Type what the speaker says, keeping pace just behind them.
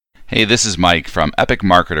Hey, this is Mike from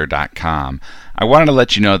epicmarketer.com. I wanted to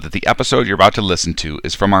let you know that the episode you're about to listen to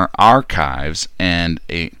is from our archives and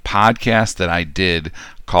a podcast that I did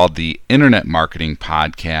called the Internet Marketing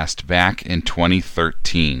Podcast back in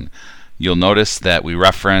 2013. You'll notice that we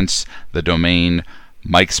reference the domain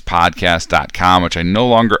mikespodcast.com, which I no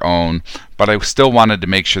longer own, but I still wanted to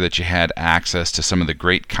make sure that you had access to some of the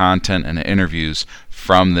great content and interviews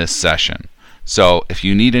from this session. So if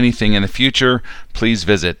you need anything in the future, please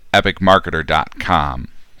visit epicmarketer.com.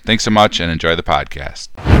 Thanks so much and enjoy the podcast.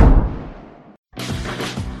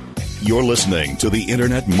 You're listening to the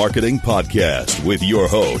Internet Marketing Podcast with your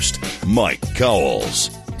host, Mike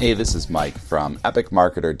Cowles. Hey, this is Mike from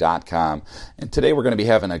epicmarketer.com, and today we're going to be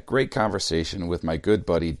having a great conversation with my good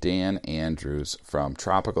buddy Dan Andrews from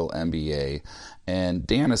Tropical MBA. And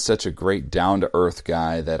Dan is such a great down-to-earth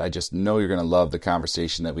guy that I just know you're going to love the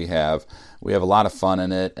conversation that we have. We have a lot of fun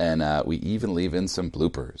in it, and we even leave in some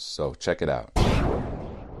bloopers, so check it out.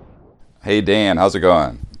 Hey, Dan, how's it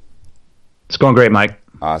going? It's going great, Mike.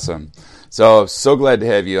 Awesome. So glad to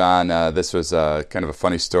have you on. This was kind of a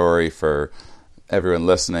funny story for everyone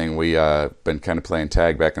listening. We been kind of playing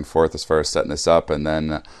tag back and forth as far as setting this up, and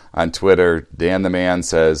then on Twitter, Dan the Man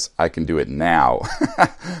says, I can do it now.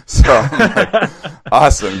 So I'm like,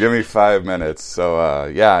 awesome, give me 5 minutes. So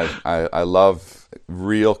I love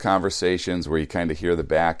real conversations where you kind of hear the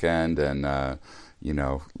back end, and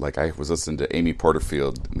like I was listening to Amy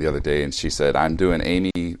Porterfield the other day, and she said, I'm doing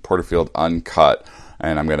Amy Porterfield uncut,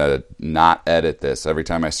 and I'm going to not edit this every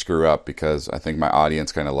time I screw up because I think my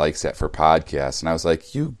audience kind of likes that for podcasts. And I was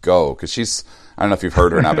like, you go, because she's, I don't know if you've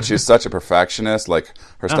heard her or not, but she's such a perfectionist. Like,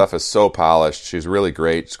 her stuff is so polished. She's really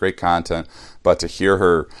great. It's great content. But to hear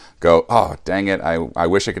her go, oh, dang it, I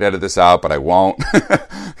wish I could edit this out, but I won't.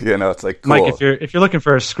 It's like, cool. Mike, if you're looking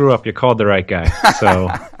for a screw up, you called the right guy. So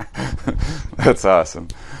that's awesome.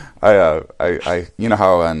 I you know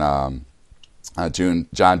how on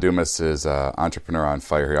John Dumas' Entrepreneur on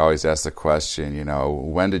Fire, he always asks the question,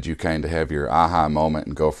 when did you kind of have your aha moment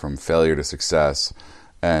and go from failure to success?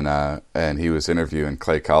 And he was interviewing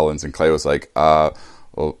Clay Collins, and Clay was like,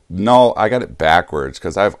 well, no, I got it backwards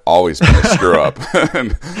because I've always been a screw up.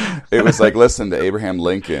 And it was like, listen to Abraham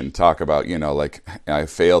Lincoln talk about, like, I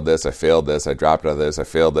failed this, I dropped out of this, I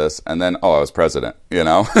failed this, and then, I was president,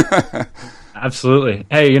 Absolutely.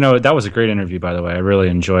 Hey, that was a great interview, by the way. I really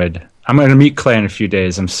enjoyed. I'm going to meet Clay in a few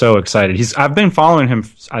days. I'm so excited. I've been following him,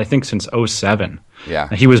 I think, since 2007. Yeah.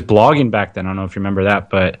 He was blogging back then. I don't know if you remember that,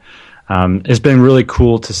 but it's been really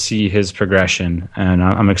cool to see his progression, and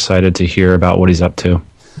I'm excited to hear about what he's up to.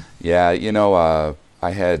 Yeah,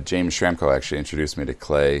 I had James Schramko actually introduce me to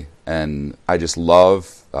Clay, and I just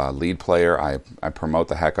love Lead Player. I promote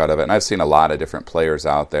the heck out of it, and I've seen a lot of different players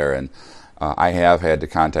out there, and I have had to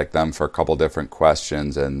contact them for a couple different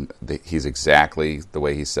questions, and he's exactly the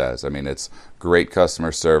way he says. I mean, it's great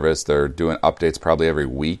customer service. They're doing updates probably every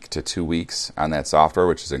week to 2 weeks on that software,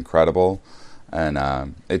 which is incredible.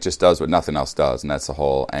 And it just does what nothing else does, and that's the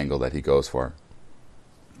whole angle that he goes for.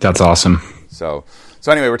 That's awesome. So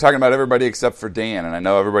anyway, we're talking about everybody except for Dan, and I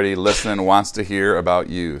know everybody listening wants to hear about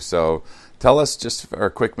you. So tell us just for a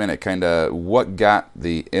quick minute, kind of what got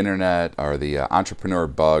the internet or the entrepreneur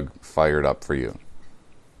bug fired up for you?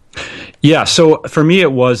 Yeah, so for me,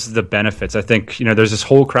 it was the benefits. I think, there's this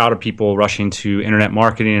whole crowd of people rushing to internet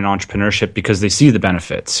marketing and entrepreneurship because they see the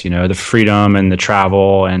benefits, the freedom and the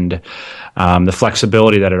travel and the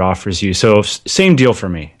flexibility that it offers you. So same deal for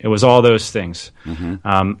me. It was all those things.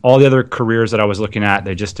 Mm-hmm. All the other careers that I was looking at,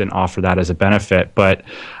 they just didn't offer that as a benefit. But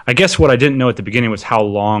I guess what I didn't know at the beginning was how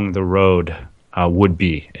long the road would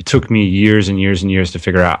be. It took me years and years and years to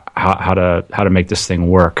figure out how to make this thing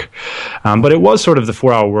work. But it was sort of the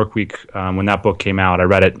 4-hour work week when that book came out. I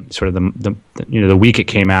read it sort of the week it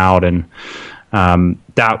came out, and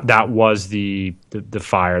that was the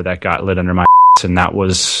fire that got lit under my ass, and that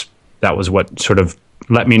was what sort of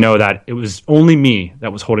let me know that it was only me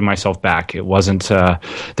that was holding myself back. It wasn't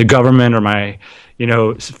the government or my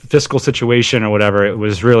fiscal situation or whatever. It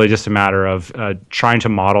was really just a matter of trying to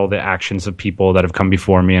model the actions of people that have come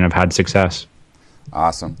before me and have had success.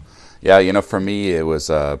 Awesome. Yeah, for me, it was,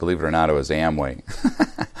 believe it or not, it was Amway.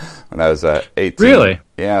 When I was 18. Really?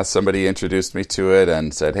 Yeah, somebody introduced me to it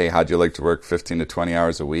and said, hey, how'd you like to work 15 to 20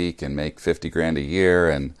 hours a week and make $50,000 a year?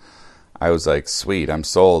 And I was like, sweet, I'm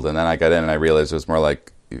sold. And then I got in and I realized it was more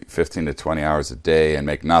like 15 to 20 hours a day and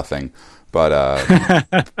make nothing. But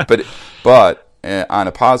on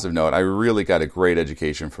a positive note, I really got a great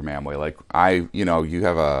education from Amway. Like you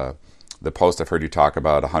have the post I've heard you talk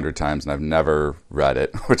about 100 times, and I've never read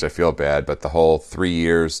it, which I feel bad. But the whole 3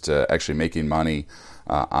 years to actually making money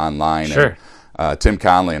online. Sure. Tim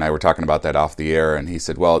Conley and I were talking about that off the air, and he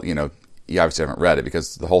said, well, you obviously haven't read it,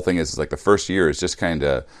 because the whole thing is like the first year is just kind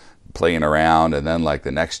of playing around, and then like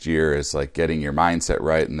the next year is like getting your mindset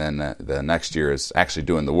right, and then the next year is actually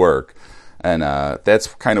doing the work. And that's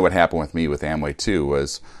kind of what happened with me with Amway too.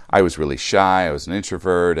 Was I was really shy, I was an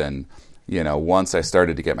introvert, and once I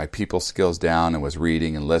started to get my people skills down and was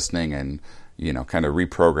reading and listening and kind of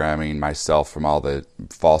reprogramming myself from all the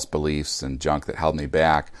false beliefs and junk that held me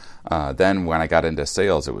back, then when I got into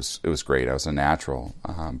sales, it was great. I was a natural,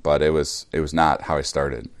 but it was not how I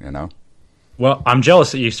started. Well, I'm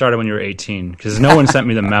jealous that you started when you were 18, because no one sent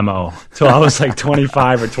me the memo till I was like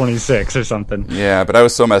 25 or 26 or something. Yeah, but I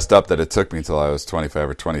was so messed up that it took me until I was 25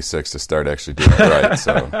 or 26 to start actually doing it right.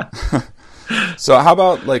 So, so how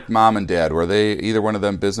about like mom and dad? Were they either one of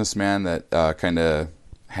them businessmen that kind of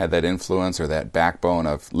had that influence or that backbone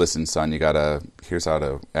of, listen, son, here's how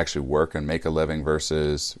to actually work and make a living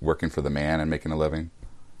versus working for the man and making a living?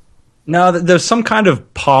 No, there's some kind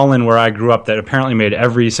of pollen where I grew up that apparently made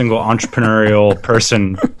every single entrepreneurial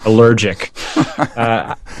person allergic.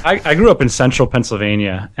 I grew up in central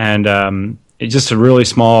Pennsylvania, and it's just a really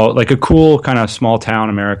small, like a cool kind of small town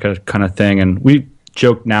America kind of thing. And we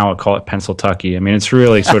joke now, I call it Pennsyltucky. I mean, it's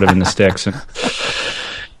really sort of in the sticks.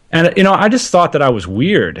 And I just thought that I was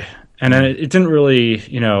weird. And then it didn't really,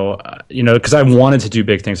 because I wanted to do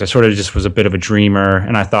big things. I sort of just was a bit of a dreamer,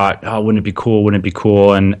 and I thought, oh, wouldn't it be cool? Wouldn't it be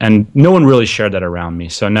cool? And no one really shared that around me.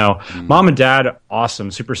 So no, mom and dad, awesome,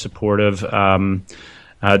 super supportive.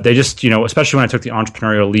 They just, especially when I took the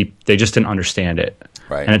entrepreneurial leap, they just didn't understand it.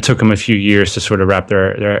 Right. And it took them a few years to sort of wrap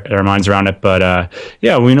their minds around it. But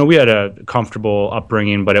we had a comfortable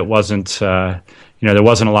upbringing, but it wasn't, there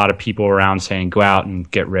wasn't a lot of people around saying, go out and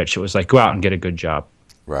get rich. It was like, go out and get a good job.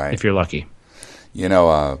 Right. If you're lucky.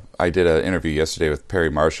 I did an interview yesterday with Perry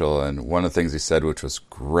Marshall, and one of the things he said, which was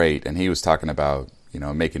great, and he was talking about,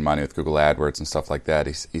 making money with Google AdWords and stuff like that.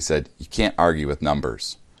 He said, you can't argue with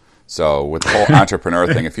numbers. So with the whole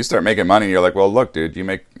entrepreneur thing, if you start making money, you're like, well, look, dude, you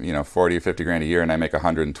make, 40 or 50 grand a year, and I make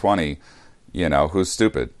 120, who's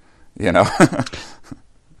stupid,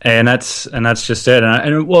 And that's just it.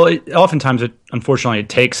 Oftentimes, unfortunately, it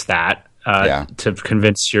takes that. To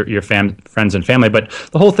convince your friends and family. But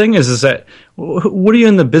the whole thing is that what are you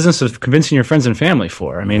in the business of convincing your friends and family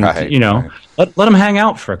for? I mean, let them hang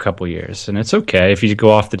out for a couple years, and it's okay if you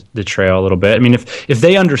go off the trail a little bit. I mean, if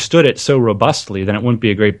they understood it so robustly, then it wouldn't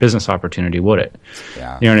be a great business opportunity, would it?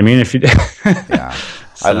 Yeah. You know what I mean? If you yeah.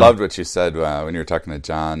 So. I loved what you said when you were talking to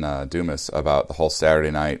John Dumas about the whole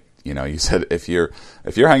Saturday night. You said if you're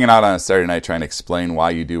hanging out on a Saturday night trying to explain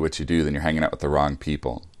why you do what you do, then you're hanging out with the wrong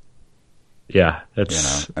people. Yeah, that's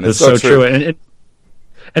so true. It's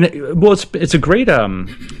a great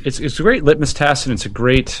it's a great litmus test, and it's a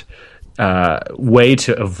great way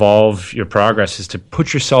to evolve your progress is to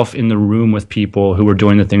put yourself in the room with people who are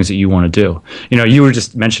doing the things that you want to do. You were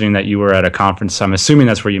just mentioning that you were at a conference. So I'm assuming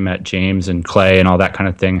that's where you met James and Clay and all that kind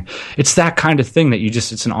of thing. It's that kind of thing that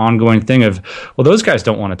it's an ongoing thing of, well, those guys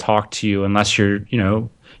don't want to talk to you unless you're,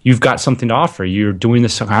 you've got something to offer. You're doing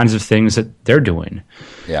the kinds of things that they're doing.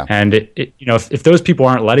 Yeah. And if those people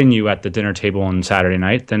aren't letting you at the dinner table on Saturday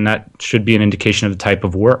night, then that should be an indication of the type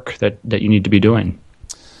of work that you need to be doing.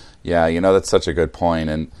 Yeah, that's such a good point.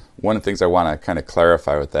 And one of the things I want to kind of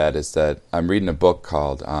clarify with that is that I'm reading a book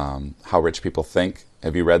called How Rich People Think.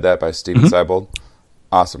 Have you read that by Stephen Seibold?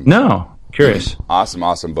 Awesome. No. Curious.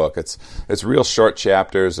 Awesome book. It's real short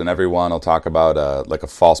chapters, and every one will talk about like a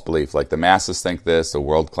false belief. Like the masses think this, the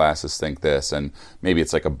world classes think this, and maybe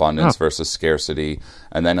it's like abundance versus scarcity.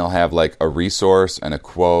 And then he'll have like a resource and a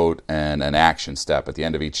quote and an action step at the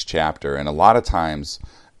end of each chapter. And a lot of times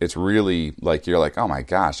it's really like you're like, oh my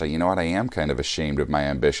gosh, you know what? I am kind of ashamed of my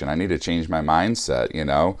ambition. I need to change my mindset.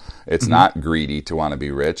 It's not greedy to want to be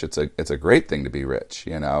rich. It's a great thing to be rich.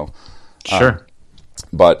 Sure.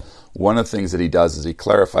 But one of the things that he does is he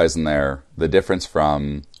clarifies in there the difference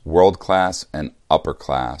from world class and upper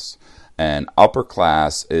class. And upper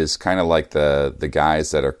class is kind of like the guys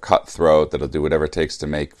that are cutthroat, that'll do whatever it takes to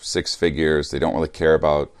make six figures. They don't really care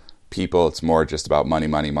about people. It's more just about money,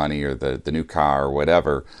 or the new car or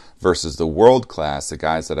whatever. Versus the world class, the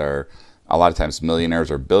guys that are a lot of times millionaires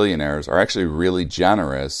or billionaires, are actually really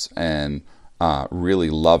generous and really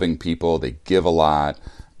loving people. They give a lot.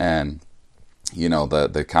 And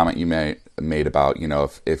the comment you made about,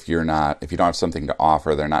 if you don't have something to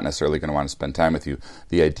offer, they're not necessarily going to want to spend time with you.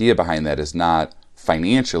 The idea behind that is not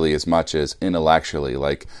financially as much as intellectually.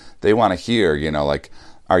 Like they want to hear,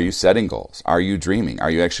 Are you setting goals? Are you dreaming? Are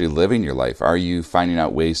you actually living your life? Are you finding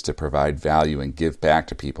out ways to provide value and give back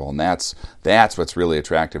to people? And that's what's really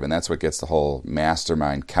attractive, and that's what gets the whole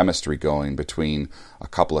mastermind chemistry going between a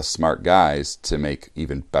couple of smart guys to make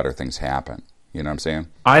even better things happen. You know what I'm saying?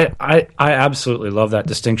 I absolutely love that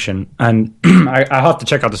distinction. And I'll have to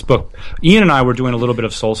check out this book. Ian and I were doing a little bit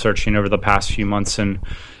of soul searching over the past few months, and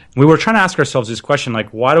we were trying to ask ourselves this question, like,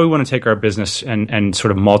 why do we want to take our business and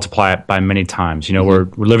sort of multiply it by many times? You know, we're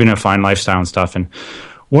living a fine lifestyle and stuff. And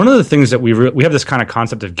one of the things that we have this kind of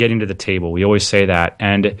concept of getting to the table. We always say that.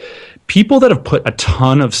 And people that have put a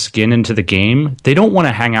ton of skin into the game, they don't want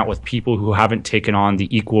to hang out with people who haven't taken on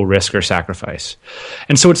the equal risk or sacrifice.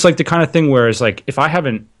 And so it's like the kind of thing where it's like, if I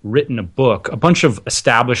haven't written a book, a bunch of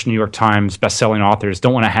established New York Times bestselling authors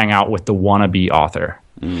don't want to hang out with the wannabe author.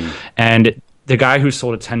 And the guy who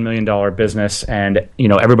sold a $10 million business and, you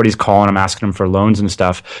know, everybody's calling him, asking him for loans and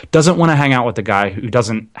stuff, doesn't want to hang out with the guy who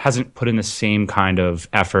hasn't put in the same kind of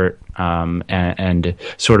effort and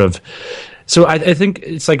sort of. So I think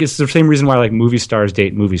it's the same reason why like movie stars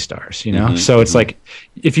date movie stars, you know? So it's like,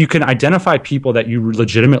 if you can identify people that you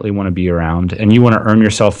legitimately want to be around and you want to earn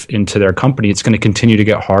yourself into their company, it's going to continue to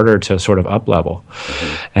get harder to sort of up level.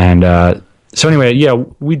 And, so anyway, yeah,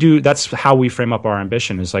 we do. That's how we frame up our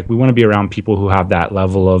ambition. Is like we want to be around people who have that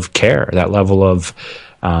level of care, that level of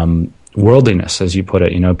worldliness, as you put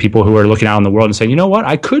it. You know, people who are looking out in the world and saying, you know what,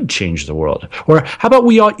 I could change the world. Or how about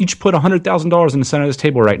we all each put $100,000 in the center of this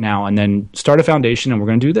table right now, and then start a foundation, and we're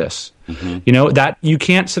going to do this. You know, that you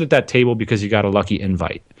can't sit at that table because you got a lucky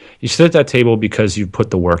invite. You sit at that table because you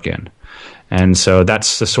put the work in, and so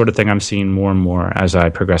that's the sort of thing I'm seeing more and more as I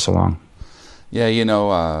progress along. Yeah, you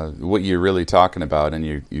know, what you're really talking about, and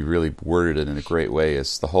you really worded it in a great way,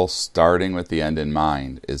 is the whole starting with the end in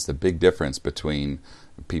mind is the big difference between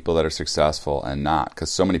people that are successful and not. Because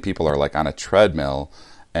so many people are like on a treadmill,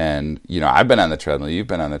 and, you know, I've been on the treadmill, you've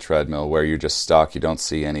been on the treadmill, where you're just stuck, you don't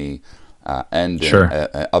see any end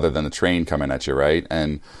other than the train coming at you, right?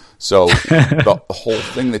 And so the whole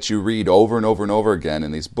thing that you read over and over and over again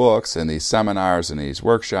in these books and these seminars and these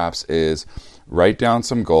workshops is write down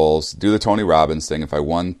some goals, do the Tony Robbins thing. If I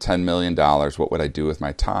won $10 million, what would I do with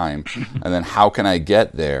my time? And then how can I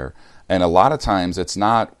get there? And a lot of times it's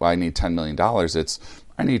not, well, I need $10 million. It's,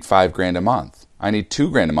 I need $5,000 a month. I need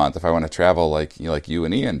 $2,000 a month if I want to travel like you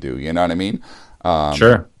and Ian do. You know what I mean?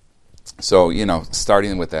 Sure. So, you know,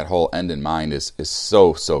 starting with that whole end in mind is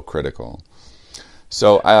so critical.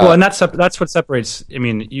 So, well, and that's what separates. I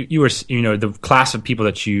mean, you were, you know, the class of people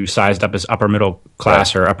that you sized up as upper middle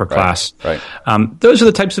class or upper class. Right. Those are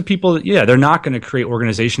the types of people that, they're not going to create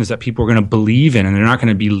organizations that people are going to believe in, and they're not going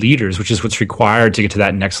to be leaders, which is what's required to get to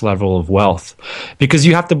that next level of wealth. Because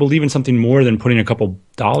you have to believe in something more than putting a couple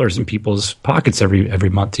dollars in people's pockets every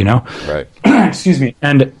month. You know. Right. Excuse me.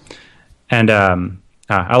 And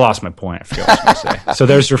I lost my point. I forgot what I was going to say. So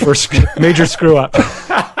there's your first major screw up.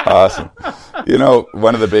 Awesome. You know,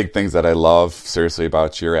 one of the big things that I love, seriously,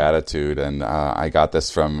 about your attitude, and I got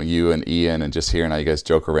this from you and Ian, and just hearing how you guys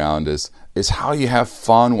joke around, is how you have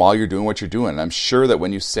fun while you're doing what you're doing. And I'm sure that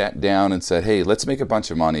when you sat down and said, hey, let's make a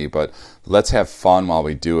bunch of money, but let's have fun while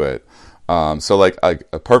we do it. So like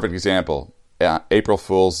a perfect example, April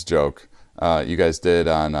Fool's joke. You guys did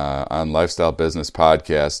on Lifestyle Business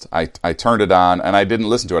Podcast. I turned it on, and I didn't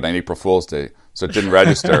listen to it on April Fool's Day, so it didn't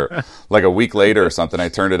register. Like a week later or something, I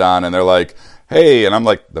turned it on, and they're like, hey, and I'm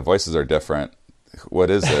like, the voices are different. What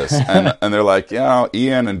is this? And they're like, you know,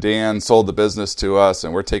 Ian and Dan sold the business to us,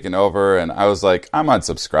 and we're taking over. And I was like, I'm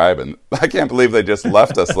unsubscribing. I can't believe they just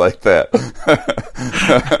left us like that.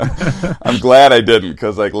 I'm glad I didn't,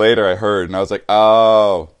 because like later I heard, and I was like,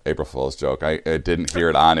 oh, April Fool's joke. I didn't hear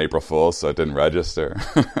it on April Fool's, so it didn't register.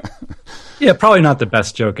 Yeah, probably not the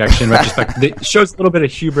best joke, actually, in retrospect. It shows a little bit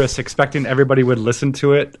of hubris, expecting everybody would listen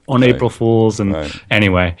to it on April Fool's. And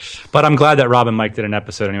anyway, but I'm glad that Rob and Mike did an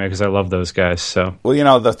episode anyway, because I love those guys. So, well, you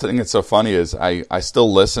know, the thing that's so funny is I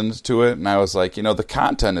still listened to it, and I was like, you know, the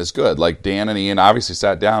content is good. Like Dan and Ian obviously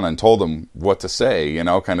sat down and told them what to say, you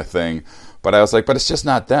know, kind of thing. But I was like, but it's just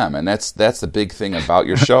not them. And that's the big thing about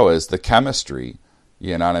your show is the chemistry.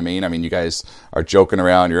 You know what I mean? I mean, you guys are joking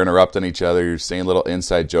around, you're interrupting each other, you're saying little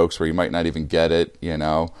inside jokes where you might not even get it, you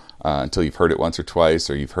know, until you've heard it once or twice,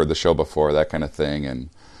 or you've heard the show before, that kind of thing. And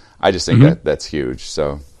I just think that's huge.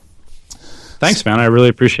 So, thanks, man. I really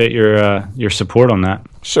appreciate your support on that.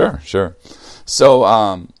 Sure.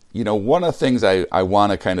 So, you know, one of the things I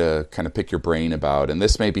want to kind of pick your brain about, and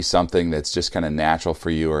this may be something that's just kind of natural for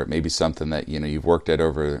you, or it may be something that, you know, you've worked at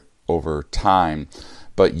over time.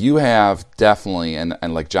 but you have definitely, and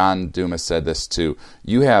like John Dumas said this too,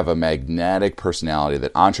 you have a magnetic personality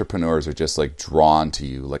that entrepreneurs are just like drawn to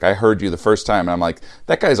you. Like I heard you the first time and I'm like,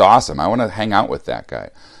 that guy's awesome. I want to hang out with that guy.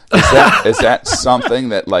 Is that something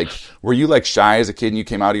that, like, were you like shy as a kid and you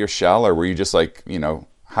came out of your shell, or were you just like,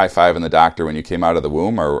 high-fiving the doctor when you came out of the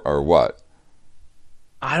womb, or what?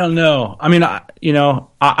 I don't know. I mean,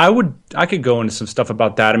 I could go into some stuff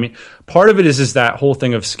about that. I mean, part of it is that whole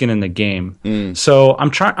thing of skin in the game. So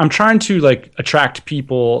I'm trying to like attract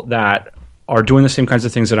people that are doing the same kinds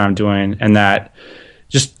of things that I'm doing, and that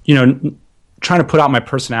just, trying to put out my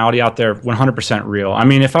personality out there 100% real. I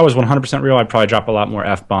mean, if I was 100% real, I'd probably drop a lot more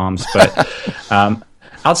F-bombs, but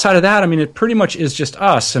outside of that, I mean, it pretty much is just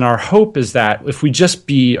us. And our hope is that if we just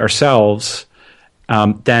be ourselves,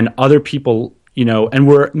 then other people, and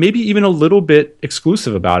we're maybe even a little bit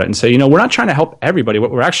exclusive about it and say, we're not trying to help everybody.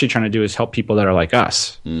 What we're actually trying to do is help people that are like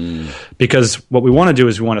us. Because what we want to do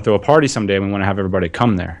is we want to throw a party someday and we want to have everybody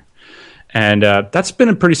come there. And that's been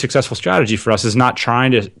a pretty successful strategy for us, is not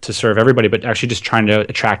trying to serve everybody, but actually just trying to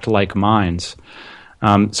attract like minds.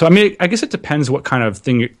 So, I mean, I guess it depends what kind of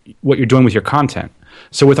thing, what you're doing with your content.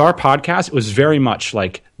 So with our podcast, it was very much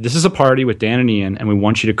like, this is a party with Dan and Ian, and we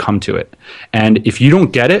want you to come to it. And if you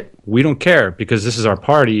don't get it, we don't care, because this is our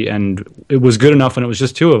party, and it was good enough when it was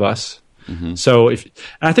just two of us. So and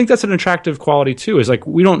I think that's an attractive quality too, is like,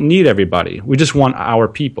 we don't need everybody. We just want our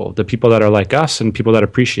people, the people that are like us and people that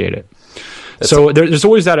appreciate it. So there's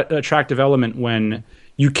always that attractive element when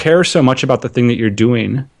you care so much about the thing that you're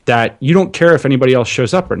doing that you don't care if anybody else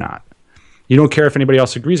shows up or not. You don't care if anybody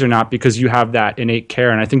else agrees or not, because you have that innate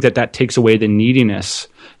care. And I think that takes away the neediness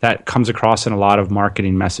that comes across in a lot of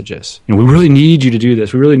marketing messages. We really need you to do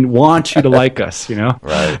this. We really want you to like us,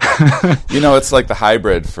 Right. It's like the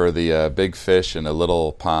hybrid for the big fish in a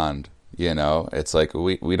little pond. It's like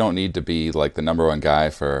we don't need to be like the number one guy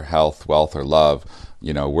for health, wealth, or love.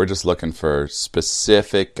 We're just looking for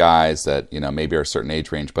specific guys that, maybe are a certain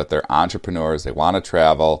age range, but they're entrepreneurs. They want to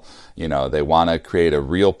travel, they want to create a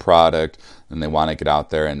real product, and they want to get out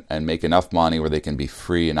there and make enough money where they can be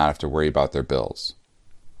free and not have to worry about their bills.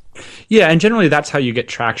 Yeah, and generally that's how you get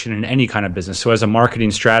traction in any kind of business. So as a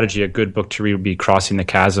marketing strategy, a good book to read would be Crossing the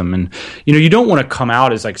Chasm. And, you don't want to come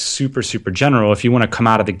out as like super, super general. If you want to come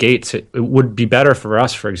out of the gates, it would be better for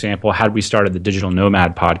us, for example, had we started the Digital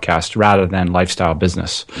Nomad podcast rather than Lifestyle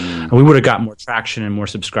Business. And we would have got more traction and more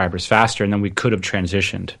subscribers faster, and then we could have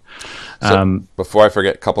transitioned. So before I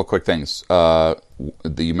forget, a couple quick things.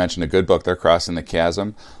 You mentioned a good book there, Crossing the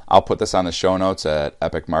Chasm. I'll put this on the show notes at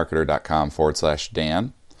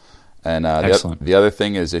epicmarketer.com/Dan. And the other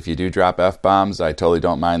thing is, if you do drop F-bombs, I totally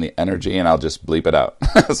don't mind the energy, and I'll just bleep it out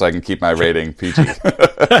so I can keep my rating PG.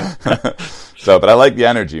 But I like the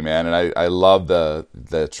energy, man, and I love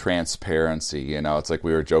the transparency. It's like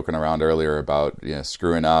we were joking around earlier about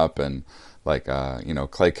screwing up, and like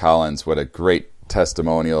Clay Collins, what a great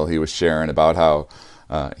testimonial he was sharing about how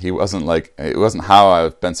he wasn't like, it wasn't how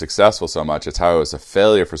I've been successful so much, it's how I was a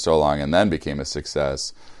failure for so long and then became a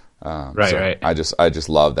success. Right. I just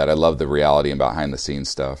love that. I love the reality and behind the scenes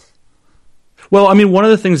stuff. Well, I mean, one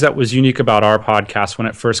of the things that was unique about our podcast when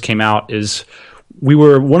it first came out is we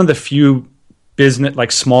were one of the few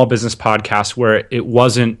small business podcasts where it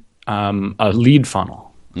wasn't a lead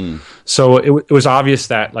funnel. So it was obvious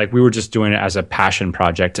that like we were just doing it as a passion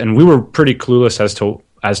project, and we were pretty clueless as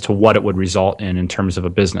to what it would result in terms of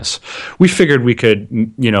a business. We figured we could,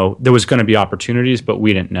 there was going to be opportunities, but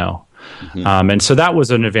we didn't know. And so that was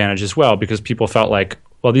an advantage as well, because people felt like,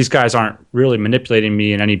 well, these guys aren't really manipulating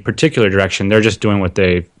me in any particular direction. They're just doing what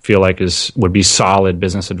they feel like would be solid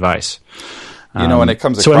business advice. And it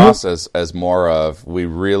comes across as more of, we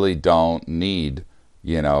really don't need,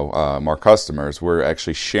 more customers. We're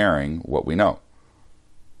actually sharing what we know.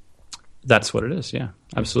 That's what it is. Yeah,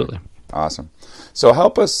 absolutely. Awesome. So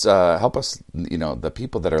help us, the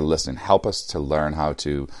people that are listening, help us to learn how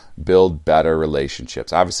to build better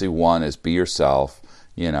relationships. Obviously, one is be yourself,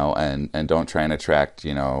 and don't try and attract,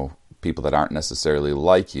 people that aren't necessarily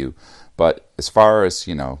like you. But as far as,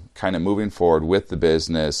 kind of moving forward with the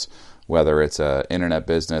business, whether it's an internet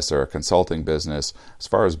business or a consulting business, as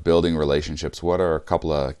far as building relationships, what are a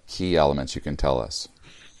couple of key elements you can tell us?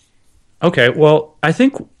 Okay. Well, I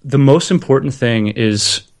think the most important thing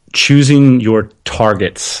is choosing your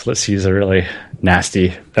targets. Let's use a really nasty,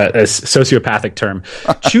 sociopathic term.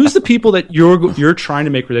 Choose the people that you're trying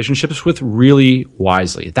to make relationships with really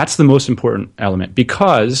wisely. That's the most important element,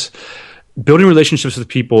 because building relationships with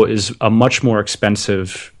people is a much more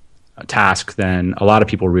expensive task than a lot of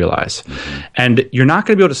people realize. And you're not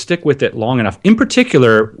going to be able to stick with it long enough, in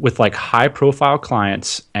particular with like high profile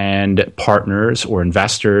clients and partners or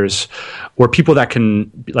investors or people that can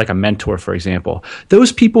be like a mentor, for example.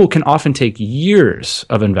 Those people can often take years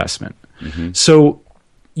of investment. So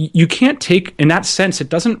you can't take, in that sense, it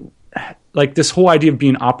doesn't, like this whole idea of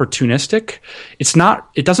being opportunistic,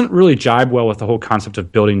 it doesn't really jibe well with the whole concept of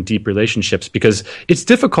building deep relationships, because it's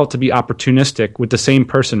difficult to be opportunistic with the same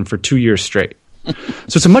person for 2 years straight.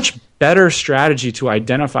 So it's a much better strategy to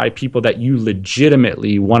identify people that you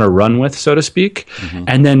legitimately want to run with, so to speak,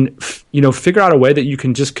 and then figure out a way that you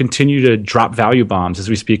can just continue to drop value bombs, as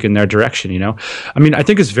we speak, in their direction. I mean, I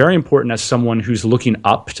think it's very important as someone who's looking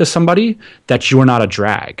up to somebody that you're not a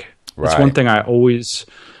drag. That's one thing I always.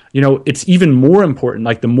 It's even more important,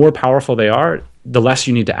 like the more powerful they are, the less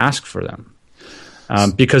you need to ask for them,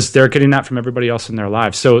 because they're getting that from everybody else in their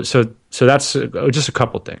lives. So that's just a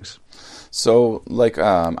couple things. So, like,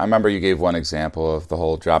 I remember you gave one example of the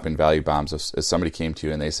whole dropping value bombs. If somebody came to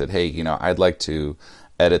you and they said, hey, I'd like to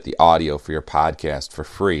edit the audio for your podcast for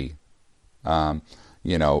free.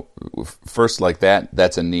 First, like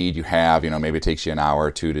that's a need you have. Maybe it takes you an hour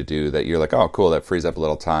or two to do that. You're like, oh, cool, that frees up a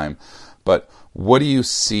little time. But what do you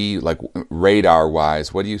see, like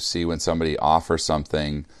radar-wise, what do you see when somebody offers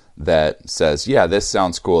something that says, yeah, this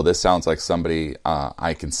sounds cool, this sounds like somebody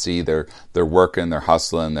I can see they're working, they're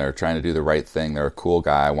hustling, they're trying to do the right thing, they're a cool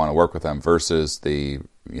guy, I want to work with them, versus the,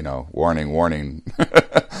 warning,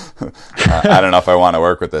 I don't know if I want to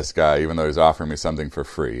work with this guy, even though he's offering me something for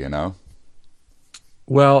free,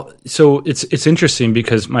 Well, so it's interesting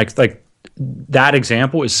because, Mike, like, that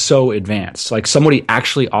example is so advanced. Like somebody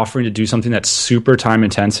actually offering to do something that's super time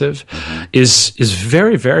intensive is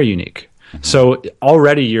very, very unique. So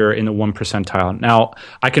already you're in the 1 percentile. Now,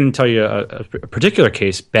 I can tell you a particular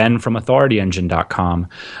case, Ben from authorityengine.com.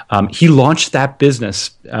 He launched that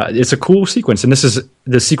business. It's a cool sequence. And this is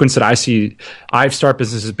the sequence that I see. I start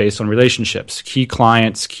businesses based on relationships, key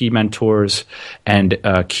clients, key mentors, and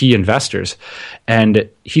key investors. And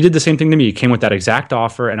he did the same thing to me. He came with that exact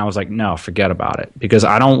offer. And I was like, no, forget about it. Because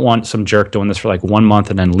I don't want some jerk doing this for like 1 month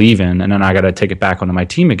and then leaving. And then I got to take it back onto my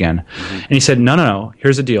team again. And he said, no,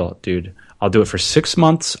 here's the deal, dude. I'll do it for 6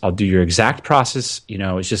 months. I'll do your exact process.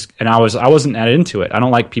 It's just, and I wasn't that into it. I don't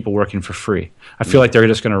like people working for free. I feel like they're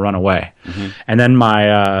just going to run away. And then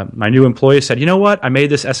my new employee said, you know what? I made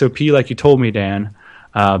this SOP like you told me, Dan,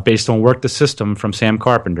 based on Work the System from Sam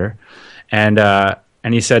Carpenter. And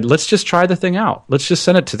he said, let's just try the thing out. Let's just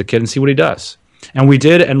send it to the kid and see what he does. And we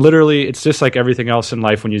did, and literally, it's just like everything else in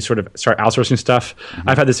life when you sort of start outsourcing stuff.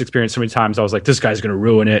 I've had this experience so many times. I was like, this guy's going to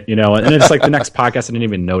ruin it, and it's like the next podcast I didn't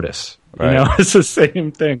even notice. It's the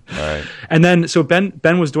same thing. Right. And then, so Ben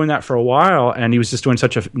was doing that for a while, and he was just doing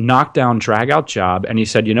such a knockdown, drag-out job, and he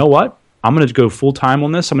said, you know what? I'm going to go full-time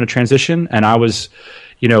on this. I'm going to transition, and I was,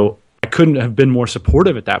 I couldn't have been more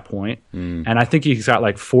supportive at that point. And I think he's got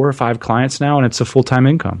like 4 or 5 clients now, and it's a full-time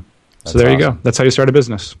income. So there you go. That's how you start a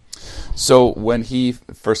business. So when he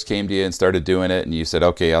first came to you and started doing it, and you said,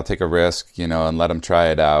 okay, I'll take a risk, and let him try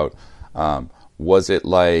it out, was it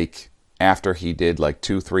like after he did like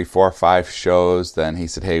 2, 3, 4, 5 shows, then he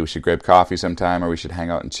said, hey, we should grab coffee sometime, or we should hang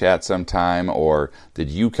out and chat sometime? Or did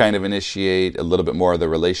you kind of initiate a little bit more of the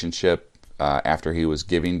relationship after he was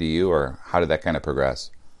giving to you, or how did that kind of progress?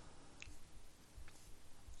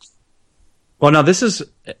 Well, now this is,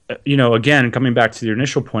 again, coming back to your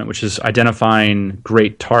initial point, which is identifying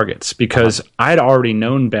great targets, because I had already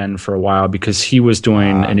known Ben for a while because he was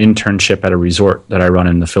doing an internship at a resort that I run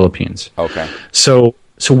in the Philippines. Okay. So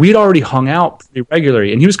we'd already hung out pretty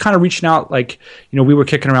regularly, and he was kind of reaching out, like, we were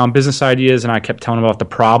kicking around business ideas, and I kept telling him about the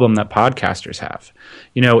problem that podcasters have.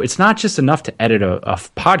 It's not just enough to edit a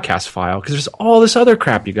podcast file, because there's all this other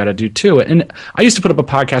crap you got to do too. And I used to put up a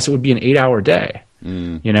podcast that would be an 8-hour day.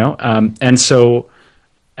 And so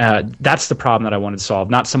that's the problem that I wanted to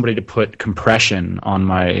solve, not somebody to put compression on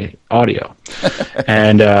my audio.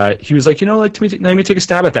 And he was like, let me take a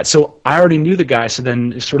stab at that. So I already knew the guy. So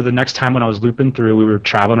then sort of the next time when I was looping through, we were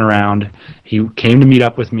traveling around, he came to meet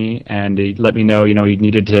up with me, and he let me know, he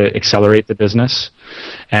needed to accelerate the business.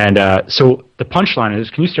 And so the punchline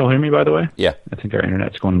is, can you still hear me, by the way? Yeah. I think our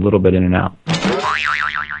internet's going a little bit in and out.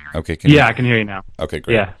 Okay. I can hear you now. Okay,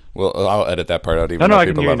 great. Yeah. Well, I'll edit that part out. No, I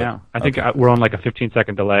can hear you now. I think we're on like a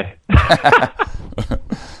 15-second delay.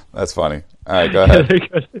 That's funny. All right, go ahead.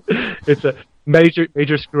 It's a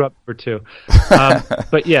major screw up for 2.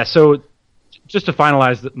 But yeah, so just to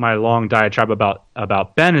finalize my long diatribe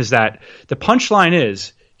about Ben, is that the punchline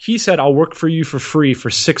is, he said, I'll work for you for free for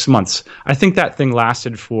 6 months. I think that thing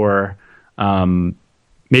lasted for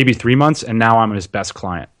maybe 3 months, and now I'm his best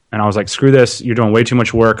client. And I was like, screw this. You're doing way too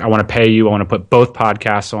much work. I want to pay you. I want to put both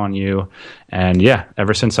podcasts on you. And yeah,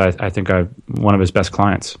 ever since I think I'm one of his best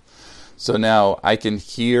clients. So now I can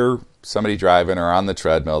hear somebody driving or on the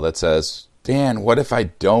treadmill that says, Dan, what if I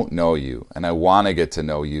don't know you and I want to get to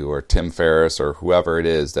know you, or Tim Ferriss or whoever it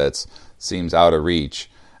is that seems out of reach,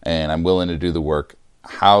 and I'm willing to do the work?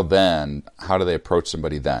 How do they approach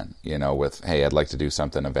somebody then, with, hey, I'd like to do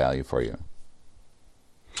something of value for you?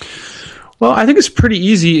 Well, I think it's pretty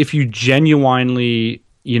easy if you genuinely,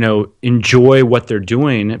 enjoy what they're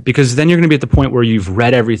doing, because then you're going to be at the point where you've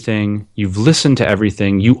read everything, you've listened to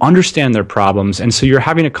everything, you understand their problems, and so you're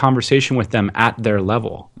having a conversation with them at their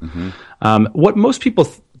level. Mm-hmm. What most people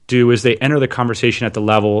do is they enter the conversation at the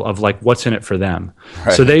level of like, what's in it for them.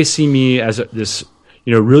 Right. So they see me as this,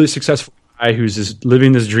 really successful guy who's just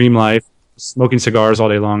living this dream life, smoking cigars all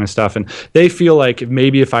day long and stuff, and they feel like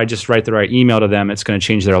maybe if I just write the right email to them, it's going to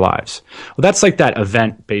change their lives. Well, that's like that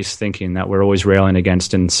event-based thinking that we're always railing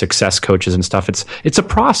against in success coaches and stuff. It's a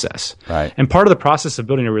process, right? And part of the process of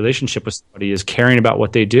building a relationship with somebody is caring about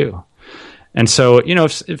what they do. And so,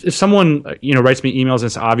 if someone writes me emails and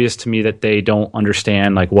it's obvious to me that they don't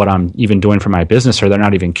understand like what I'm even doing for my business, or they're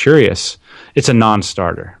not even curious, it's a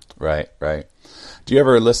non-starter. Right. Do you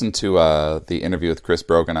ever listen to the interview with Chris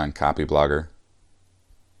Brogan on Copyblogger?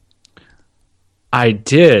 I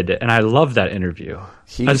did, and I love that interview.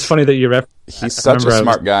 It's funny that he's such a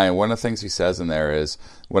smart guy, and one of the things he says in there is,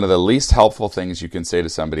 one of the least helpful things you can say to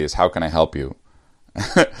somebody is, how can I help you?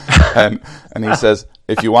 and he says,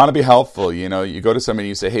 if you want to be helpful, you go to somebody and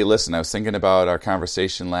you say, hey, listen, I was thinking about our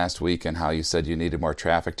conversation last week and how you said you needed more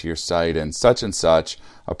traffic to your site, and such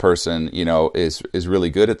a person, is really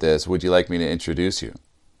good at this. Would you like me to introduce you?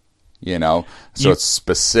 So it's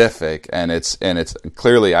specific, and it's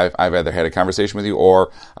clearly I've either had a conversation with you,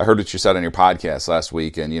 or I heard what you said on your podcast last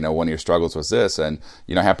week, and one of your struggles was this, and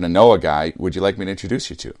I happen to know a guy. Would you like me to introduce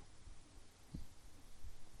you to?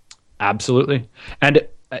 Absolutely. And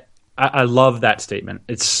I love that statement.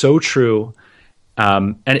 It's so true.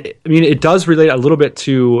 It does relate a little bit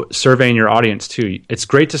to surveying your audience too. It's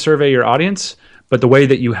great to survey your audience, but the way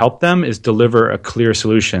that you help them is deliver a clear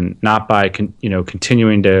solution, not by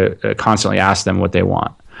continuing to constantly ask them what they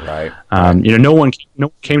want. Right. No one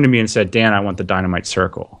came to me and said, Dan, I want the dynamite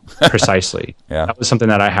circle. Precisely. Yeah. That was something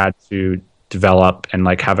that I had to develop and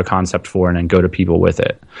like have a concept for, and then go to people with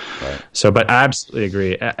it. Right. So, but I absolutely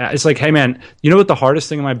agree. It's like, hey man, what the hardest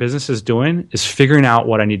thing in my business is doing is figuring out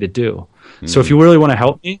what I need to do. So if you really want to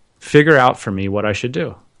help me, figure out for me what I should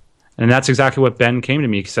do. And that's exactly what Ben came to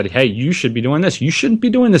me. He said, hey, you should be doing this. You shouldn't be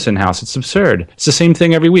doing this in-house. It's absurd. It's the same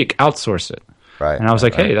thing every week. Outsource it. Right. And I was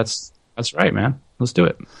hey, that's right, man. Let's do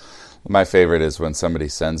it. My favorite is when somebody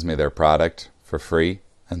sends me their product for free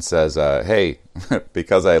and says, hey,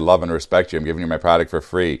 because I love and respect you, I'm giving you my product for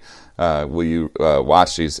free. Will you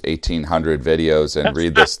watch these 1,800 videos and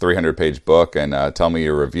read this 300-page book and tell me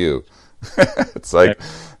your review? It's like,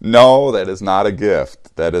 no, that is not a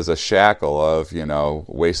gift. That is a shackle of,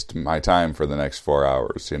 waste my time for the next 4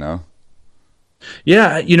 hours,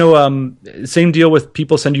 Yeah, same deal with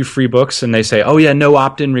people send you free books and they say, oh yeah, no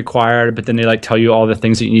opt-in required, but then they like tell you all the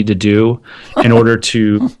things that you need to do in order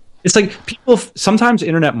to... It's like sometimes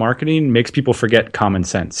internet marketing makes people forget common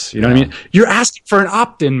sense. You know what I mean? You're asking for an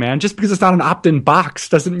opt-in, man. Just because it's not an opt-in box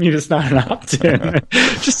doesn't mean it's not an opt-in.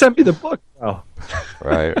 Just send me the book. Oh.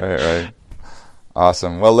 Right.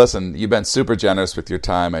 Awesome. Well, listen, you've been super generous with your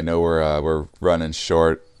time. I know we're running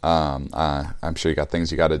short. I'm sure you got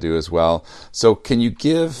things you got to do as well. So can you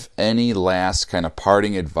give any last kind of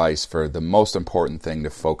parting advice for the most important thing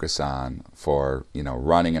to focus on for,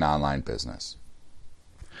 running an online business?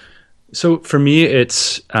 So for me,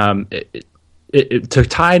 it's to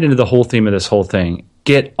tie it into the whole theme of this whole thing.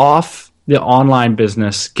 Get off the online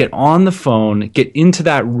business, get on the phone, get into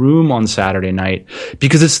that room on Saturday night,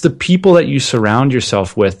 because it's the people that you surround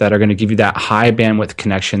yourself with that are going to give you that high bandwidth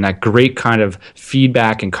connection, that great kind of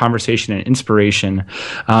feedback and conversation and inspiration.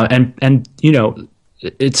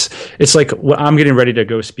 It's like I'm getting ready to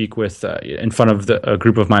go speak with in front of a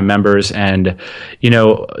group of my members, and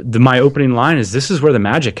my opening line is, "This is where the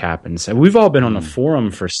magic happens." And we've all been on the forum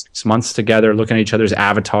for 6 months together, looking at each other's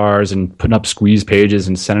avatars and putting up squeeze pages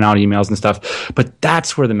and sending out emails and stuff. But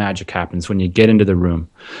that's where the magic happens, when you get into the room,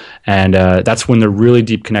 and that's when the really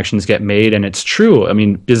deep connections get made. And it's true. I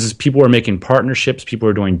mean, people are making partnerships, people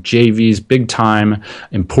are doing JVs, big time,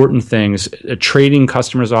 important things, trading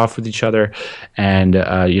customers off with each other, and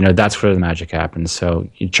that's where the magic happens. So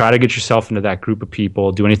you try to get yourself into that group of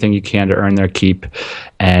people, do anything you can to earn their keep,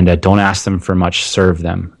 and don't ask them for much, serve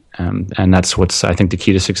them. And that's what's, I think, the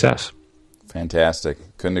key to success. Fantastic.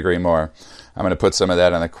 Couldn't agree more. I'm going to put some of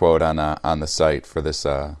that on the quote on the site for this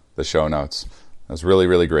the show notes. That was really,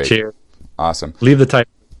 really great. Cheers. Awesome. Leave the type.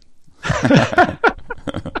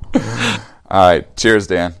 All right. Cheers,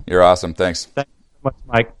 Dan. You're awesome. Thanks. Thanks so much,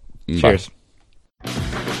 Mike. Bye. Cheers.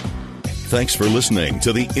 Thanks for listening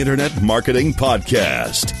to the Internet Marketing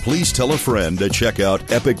Podcast. Please tell a friend to check out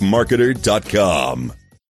epicmarketer.com.